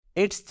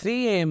It's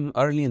 3 a.m.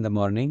 early in the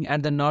morning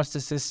and the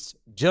narcissist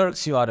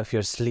jerks you out of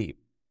your sleep.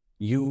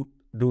 You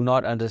do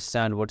not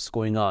understand what's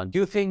going on.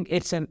 You think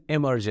it's an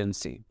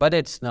emergency, but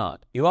it's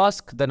not. You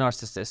ask the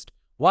narcissist,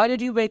 "Why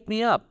did you wake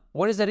me up?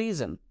 What is the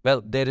reason?"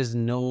 Well, there is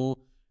no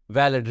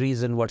valid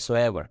reason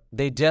whatsoever.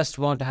 They just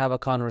want to have a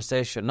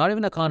conversation. Not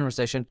even a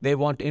conversation. They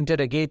want to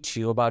interrogate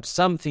you about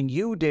something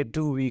you did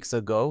 2 weeks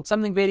ago,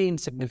 something very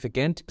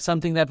insignificant,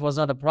 something that was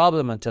not a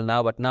problem until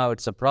now, but now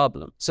it's a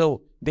problem.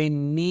 So they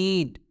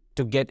need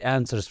to get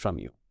answers from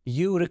you.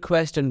 You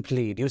request and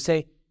plead. You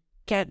say,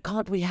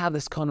 can't we have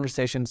this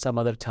conversation some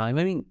other time?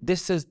 I mean,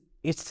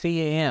 it's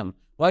 3 a.m.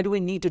 Why do we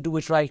need to do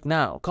it right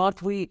now?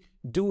 Can't we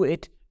do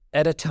it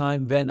at a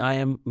time when I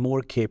am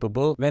more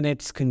capable, when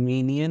it's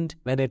convenient,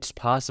 when it's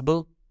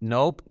possible?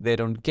 Nope, they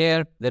don't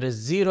care. There is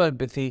zero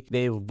empathy.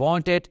 They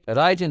want it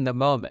right in the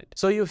moment.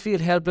 So you feel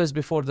helpless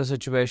before the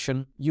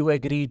situation. You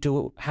agree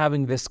to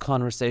having this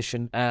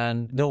conversation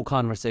and no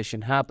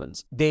conversation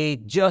happens. They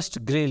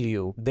just grill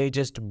you. They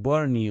just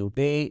burn you.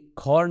 They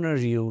corner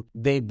you.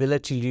 They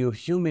belittle you,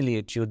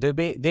 humiliate you.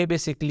 They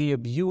basically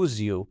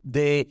abuse you.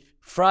 They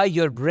fry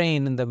your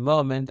brain in the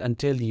moment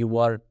until you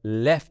are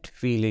left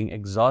feeling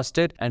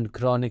exhausted and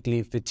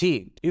chronically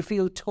fatigued. You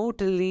feel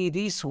totally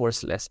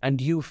resourceless and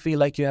you feel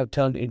like you have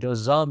turned into a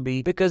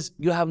zombie because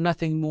you have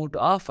nothing more to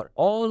offer.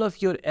 All of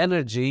your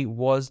energy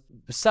was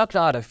sucked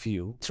out of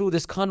you through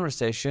this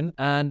conversation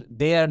and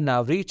they are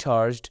now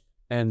recharged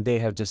and they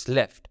have just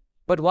left.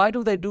 But why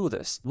do they do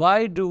this?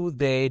 Why do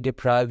they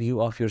deprive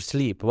you of your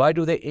sleep? Why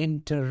do they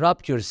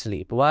interrupt your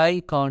sleep?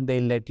 Why can't they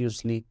let you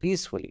sleep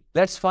peacefully?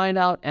 Let's find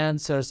out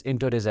answers in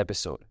today's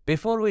episode.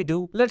 Before we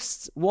do,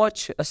 let's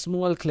watch a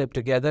small clip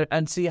together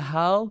and see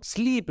how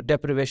sleep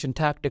deprivation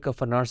tactic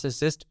of a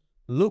narcissist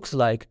looks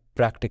like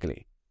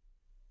practically.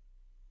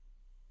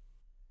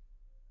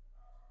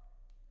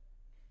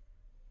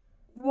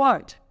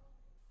 What?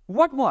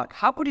 What?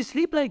 How could you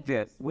sleep like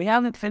this? We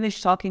haven't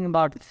finished talking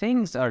about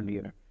things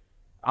earlier.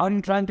 Are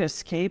you trying to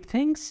escape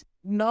things?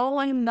 No,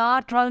 I'm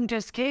not trying to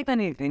escape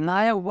anything.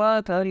 I have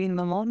work early in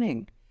the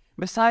morning.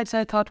 Besides,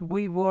 I thought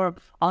we were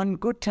on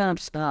good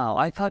terms now.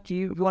 I thought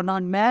you were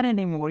not mad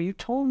anymore. You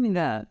told me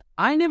that.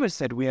 I never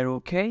said we are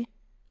okay.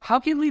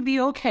 How can we be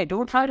okay?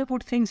 Don't try to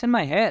put things in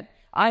my head.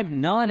 I'm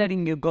not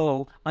letting you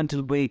go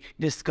until we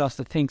discuss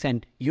the things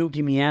and you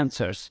give me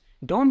answers.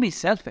 Don't be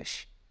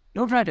selfish.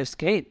 Don't try to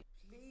escape.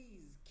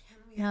 Please, can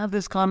we have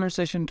this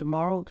conversation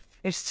tomorrow?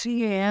 It's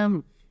 3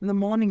 a.m. in the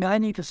morning. I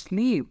need to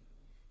sleep.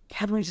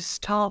 Can we just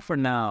stop for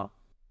now?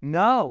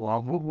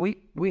 No,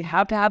 we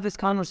have to have this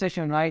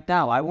conversation right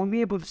now. I won't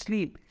be able to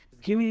sleep.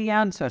 Give me the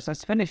answers.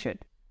 Let's finish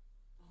it.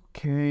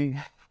 Okay.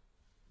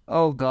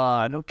 Oh,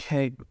 God.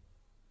 Okay.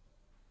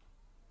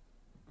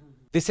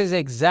 This is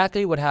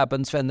exactly what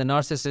happens when the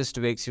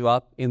narcissist wakes you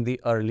up in the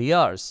early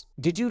hours.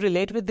 Did you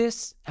relate with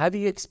this? Have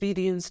you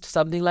experienced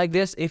something like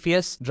this? If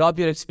yes, drop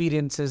your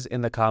experiences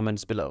in the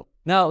comments below.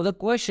 Now, the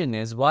question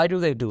is, why do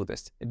they do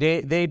this?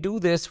 They do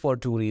this for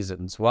two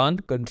reasons. One,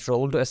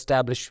 control, to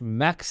establish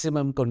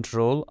maximum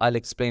control. I'll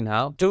explain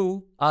how.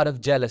 Two, out of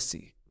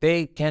jealousy.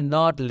 They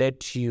cannot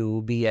let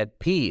you be at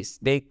peace.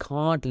 They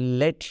can't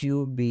let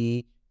you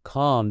be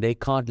calm. They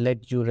can't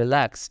let you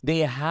relax.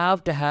 They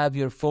have to have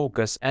your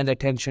focus and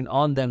attention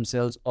on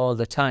themselves all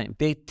the time.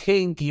 They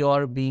think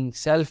you're being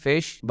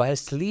selfish by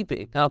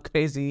sleeping. How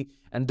crazy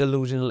and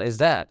delusional is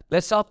that?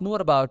 Let's talk more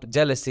about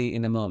jealousy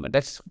in a moment.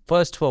 Let's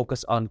first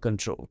focus on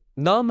control.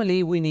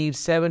 Normally, we need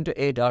 7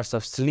 to 8 hours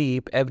of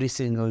sleep every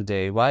single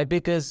day. Why?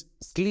 Because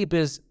sleep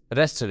is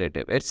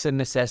restorative. It's a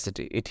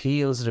necessity. It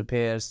heals,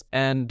 repairs,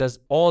 and does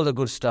all the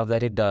good stuff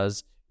that it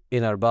does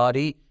in our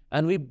body.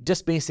 And we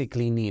just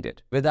basically need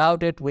it.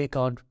 Without it, we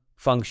can't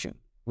function.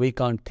 We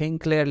can't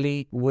think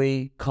clearly.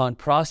 We can't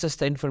process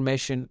the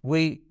information.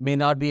 We may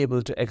not be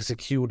able to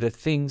execute the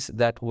things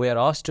that we're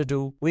asked to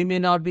do. We may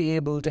not be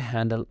able to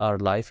handle our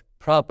life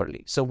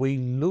properly. So we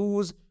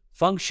lose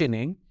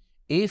functioning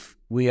if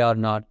we are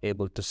not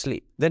able to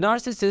sleep. The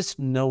narcissist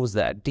knows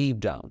that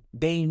deep down.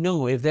 They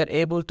know if they're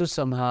able to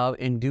somehow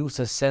induce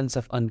a sense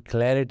of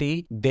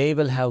unclarity, they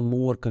will have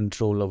more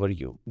control over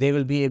you. They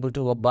will be able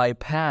to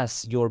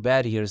bypass your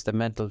barriers, the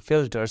mental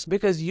filters,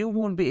 because you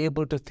won't be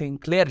able to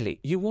think clearly.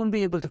 You won't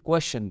be able to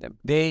question them.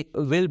 They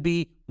will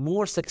be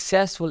more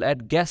successful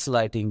at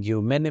gaslighting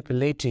you,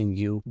 manipulating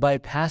you,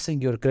 bypassing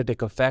your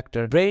critical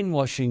factor,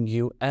 brainwashing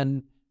you,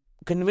 and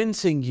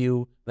convincing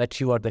you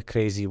that you are the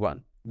crazy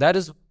one. That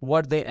is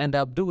what they end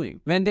up doing.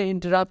 When they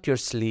interrupt your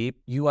sleep,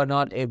 you are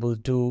not able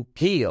to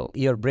heal.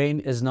 Your brain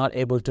is not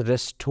able to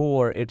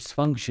restore its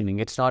functioning.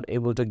 It's not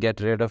able to get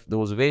rid of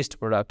those waste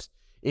products.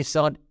 It's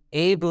not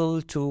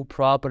able to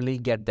properly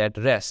get that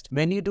rest.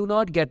 When you do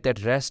not get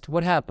that rest,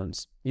 what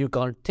happens? You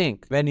can't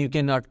think. When you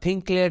cannot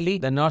think clearly,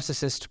 the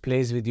narcissist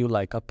plays with you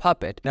like a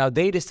puppet. Now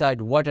they decide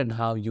what and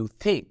how you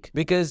think,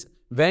 because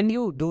When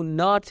you do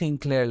not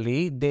think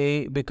clearly,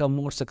 they become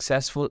more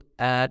successful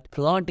at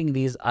planting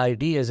these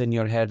ideas in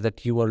your head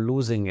that you are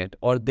losing it,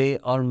 or they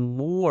are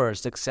more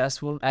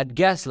successful at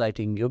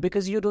gaslighting you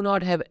because you do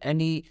not have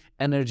any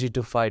energy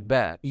to fight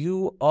back.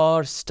 You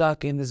are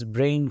stuck in this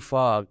brain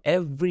fog.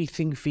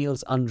 Everything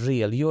feels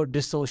unreal. You're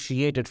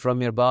dissociated from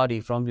your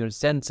body, from your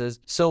senses.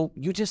 So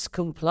you just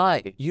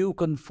comply, you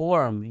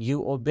conform,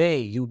 you obey,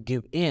 you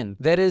give in.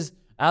 There is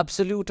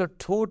absolute or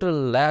total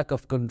lack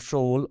of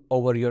control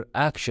over your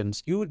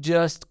actions. You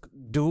just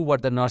do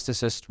what the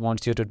narcissist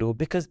wants you to do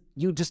because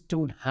you just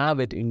don't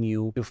have it in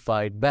you to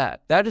fight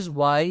back. That is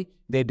why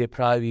they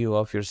deprive you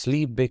of your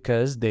sleep,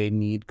 because they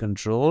need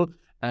control.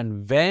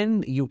 And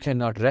when you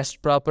cannot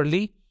rest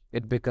properly,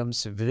 it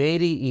becomes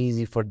very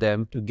easy for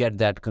them to get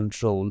that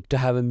control, to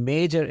have a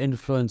major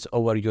influence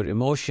over your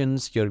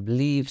emotions, your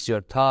beliefs,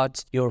 your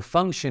thoughts, your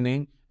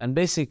functioning. And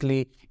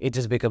basically, it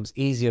just becomes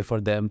easier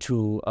for them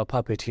to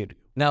puppeteer you.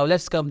 Now,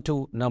 let's come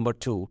to number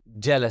 2,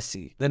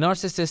 jealousy. The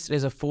narcissist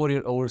is a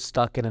 4-year-old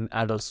stuck in an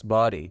adult's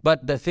body.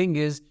 But the thing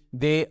is,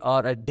 they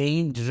are a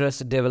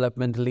dangerous,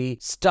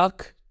 developmentally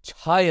stuck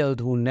child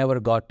who never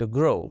got to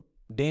grow.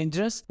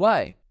 Dangerous?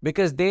 Why?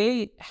 Because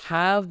they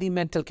have the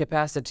mental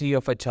capacity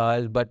of a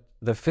child, but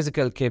the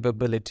physical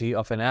capability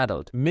of an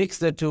adult. Mix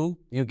the two,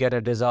 you get a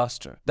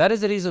disaster. That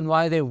is the reason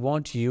why they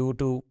want you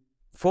to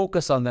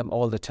focus on them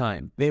all the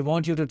time. They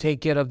want you to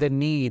take care of their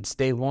needs.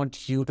 They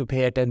want you to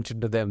pay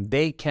attention to them.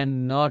 They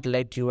cannot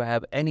let you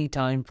have any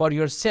time for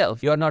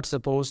yourself. You're not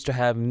supposed to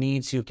have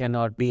needs. You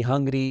cannot be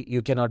hungry.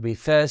 You cannot be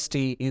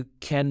thirsty. You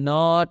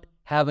cannot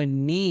have a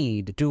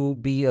need to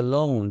be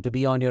alone, to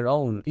be on your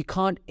own. You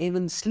can't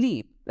even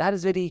sleep. That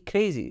is very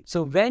crazy.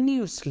 So when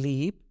you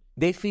sleep,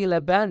 they feel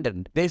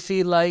abandoned. They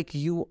feel like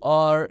you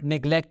are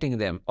neglecting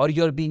them or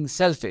you're being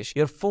selfish.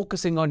 You're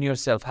focusing on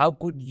yourself. How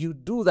could you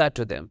do that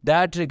to them?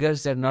 That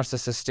triggers their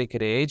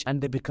narcissistic rage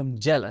and they become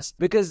jealous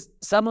because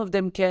some of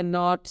them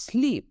cannot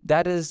sleep.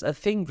 That is a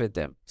thing with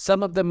them.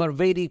 Some of them are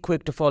very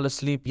quick to fall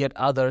asleep, yet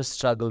others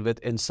struggle with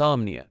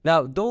insomnia.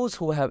 Now, those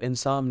who have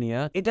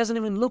insomnia, it doesn't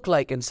even look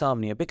like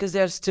insomnia because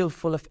they're still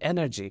full of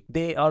energy.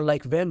 They are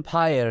like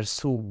vampires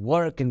who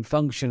work and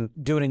function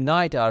during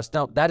night hours.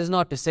 Now, that is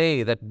not to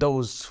say that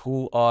those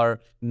who are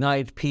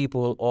night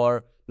people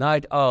or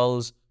night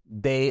owls,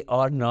 they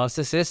are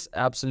narcissists.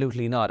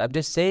 Absolutely not. I'm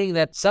just saying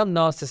that some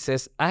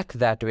narcissists act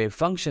that way,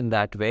 function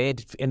that way,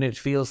 and it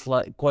feels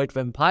like quite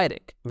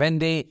vampiric. When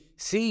they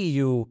see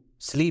you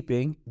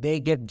sleeping, they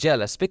get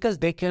jealous because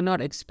they cannot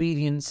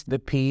experience the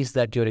peace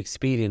that you're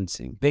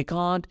experiencing. They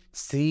can't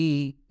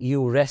see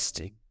you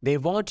resting. They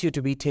want you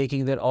to be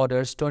taking their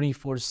orders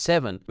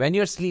 24/7. When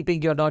you're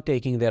sleeping, you're not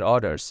taking their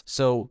orders.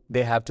 So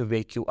they have to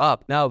wake you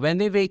up. Now, when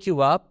they wake you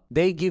up,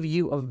 they give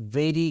you a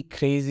very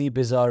crazy,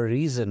 bizarre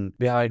reason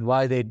behind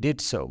why they did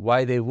so,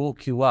 why they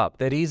woke you up.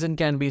 The reason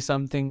can be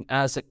something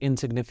as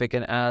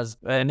insignificant as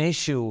an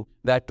issue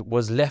that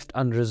was left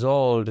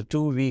unresolved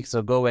 2 weeks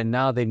ago and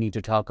now they need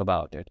to talk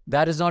about it.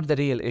 That is not the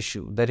real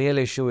issue. The real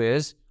issue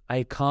is,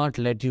 I can't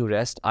let you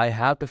rest. I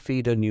have to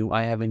feed on you.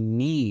 I have a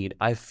need.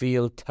 I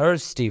feel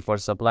thirsty for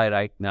supply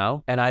right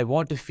now, and I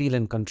want to feel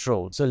in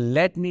control. So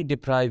let me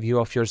deprive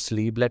you of your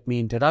sleep. Let me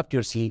interrupt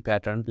your sleep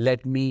pattern.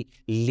 Let me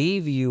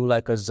leave you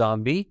like a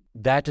zombie.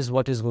 That is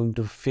what is going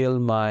to fill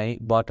my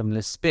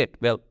bottomless pit.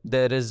 Well,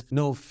 there is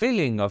no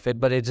feeling of it,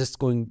 but it's just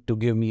going to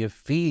give me a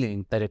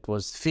feeling that it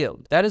was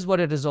filled. That is what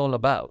it is all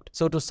about.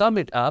 So to sum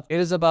it up, it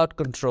is about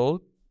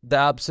control. The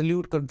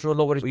absolute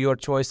control over your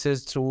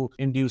choices through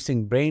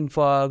inducing brain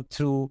fog,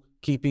 through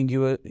keeping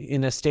you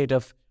in a state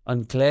of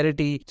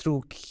unclarity,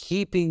 through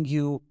keeping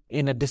you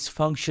in a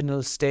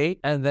dysfunctional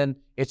state. And then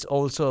it's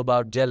also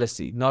about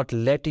jealousy, not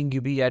letting you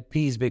be at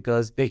peace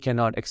because they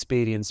cannot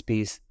experience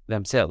peace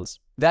themselves.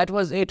 That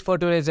was it for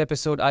today's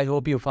episode. I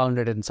hope you found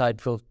it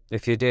insightful.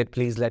 If you did,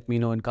 please let me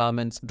know in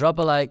comments. Drop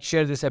a like,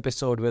 share this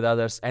episode with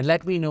others, and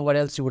let me know what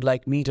else you would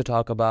like me to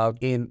talk about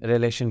in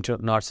relation to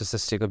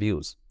narcissistic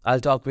abuse. I'll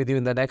talk with you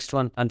in the next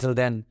one. Until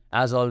then,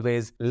 as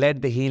always,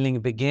 let the healing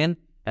begin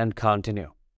and continue.